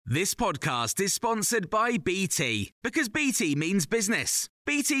This podcast is sponsored by BT, because BT means business.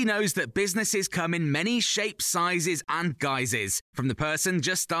 BT knows that businesses come in many shapes, sizes and guises, from the person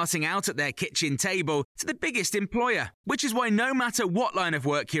just starting out at their kitchen table to the biggest employer, which is why no matter what line of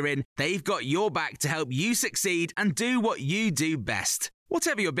work you're in, they've got your back to help you succeed and do what you do best.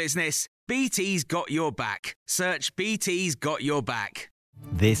 Whatever your business, BT's got your back. Search BT's got your back.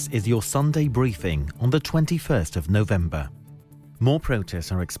 This is your Sunday briefing on the 21st of November. More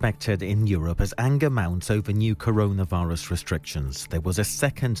protests are expected in Europe as anger mounts over new coronavirus restrictions. There was a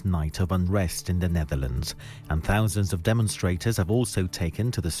second night of unrest in the Netherlands, and thousands of demonstrators have also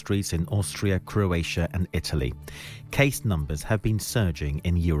taken to the streets in Austria, Croatia and Italy. Case numbers have been surging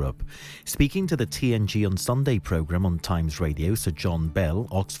in Europe. Speaking to the TNG on Sunday programme on Times Radio, Sir John Bell,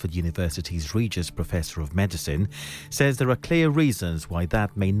 Oxford University's Regius Professor of Medicine, says there are clear reasons why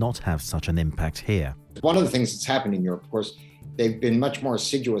that may not have such an impact here. One of the things that's happened in Europe, of course, they've been much more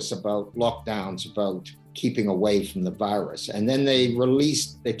assiduous about lockdowns, about keeping away from the virus. And then they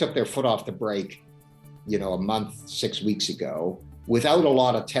took their foot off the brake, a month, 6 weeks ago, without a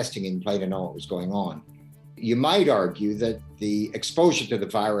lot of testing in play to know what was going on. You might argue that the exposure to the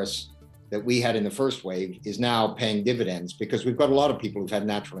virus that we had in the first wave is now paying dividends because we've got a lot of people who've had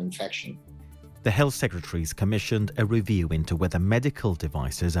natural infection. The Health Secretary's commissioned a review into whether medical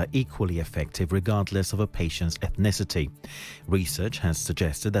devices are equally effective regardless of a patient's ethnicity. Research has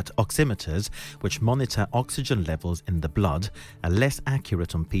suggested that oximeters, which monitor oxygen levels in the blood, are less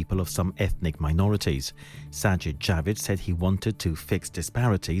accurate on people of some ethnic minorities. Sajid Javid said he wanted to fix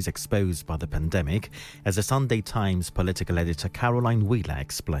disparities exposed by the pandemic, as the Sunday Times political editor Caroline Wheeler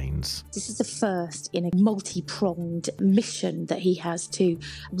explains. This is the first in a multi-pronged mission that he has to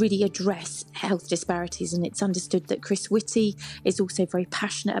really address health disparities, and it's understood that Chris Whitty is also very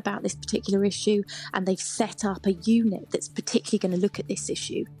passionate about this particular issue, and they've set up a unit that's particularly going to look at this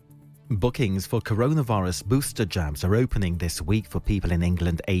issue. Bookings for coronavirus booster jabs are opening this week for people in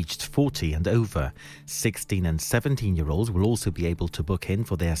England aged 40 and over. 16 and 17-year-olds will also be able to book in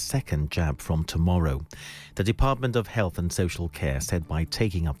for their second jab from tomorrow. The Department of Health and Social Care said by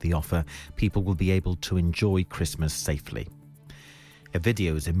taking up the offer, people will be able to enjoy Christmas safely. A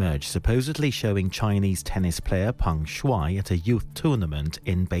video has emerged supposedly showing Chinese tennis player Peng Shuai at a youth tournament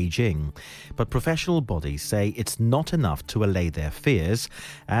in Beijing. But professional bodies say it's not enough to allay their fears,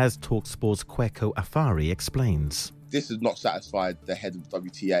 as TalkSport's Kweko Afari explains. This has not satisfied the head of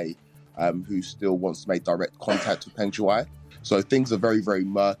WTA, who still wants to make direct contact with Peng Shuai. So things are very, very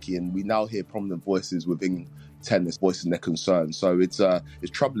murky, and we now hear prominent voices within tennis voicing their concerns. So it's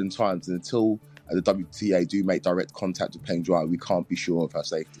troubling times, and until the WTA do make direct contact with Peng Shuai, we can't be sure of her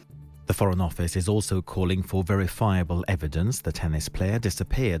safety. The Foreign Office is also calling for verifiable evidence the tennis player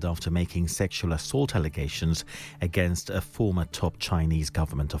disappeared after making sexual assault allegations against a former top Chinese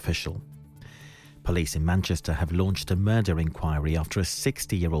government official. Police in Manchester have launched a murder inquiry after a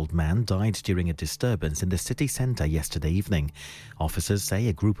 60-year-old man died during a disturbance in the city centre yesterday evening. Officers say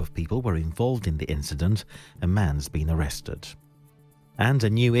a group of people were involved in the incident. A man's been arrested. And a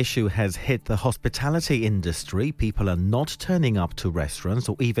new issue has hit the hospitality industry. People are not turning up to restaurants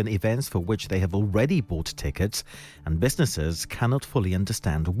or even events for which they have already bought tickets, and businesses cannot fully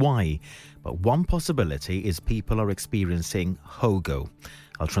understand why. But one possibility is people are experiencing HOGO.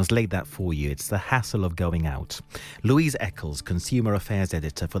 I'll translate that for you. It's the hassle of going out. Louise Eccles, Consumer Affairs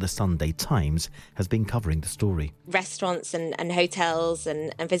Editor for the Sunday Times, has been covering the story. Restaurants and hotels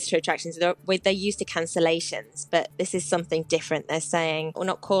and visitor attractions, they're used to cancellations, but this is something different. They're saying, we're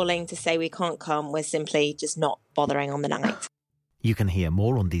not calling to say we can't come, we're simply just not bothering on the night. You can hear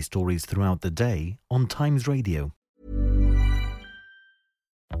more on these stories throughout the day on Times Radio.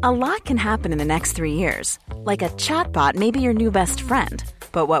 A lot can happen in the next 3 years. Like a chatbot may be your new best friend.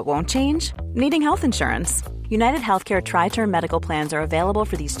 But what won't change? Needing health insurance. United Healthcare Tri-Term Medical Plans are available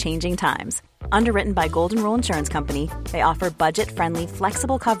for these changing times. Underwritten by Golden Rule Insurance Company, they offer budget-friendly,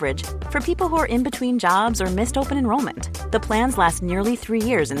 flexible coverage for people who are in between jobs or missed open enrollment. The plans last nearly 3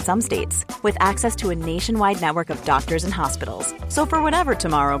 years in some states, with access to a nationwide network of doctors and hospitals. So for whatever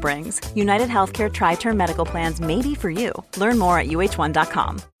tomorrow brings, United Healthcare Tri-Term Medical Plans may be for you. Learn more at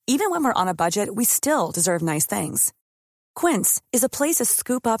uh1.com. Even when we're on a budget, we still deserve nice things. Quince is a place to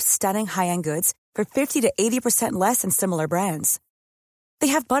scoop up stunning high-end goods for 50 to 80% less than similar brands. They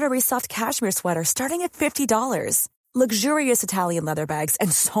have buttery soft cashmere sweaters starting at $50, luxurious Italian leather bags,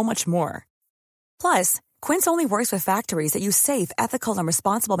 and so much more. Plus, Quince only works with factories that use safe, ethical, and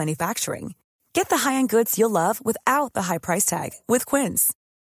responsible manufacturing. Get the high-end goods you'll love without the high price tag with Quince.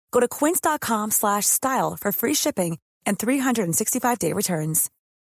 Go to quince.com/style for free shipping and 365-day returns.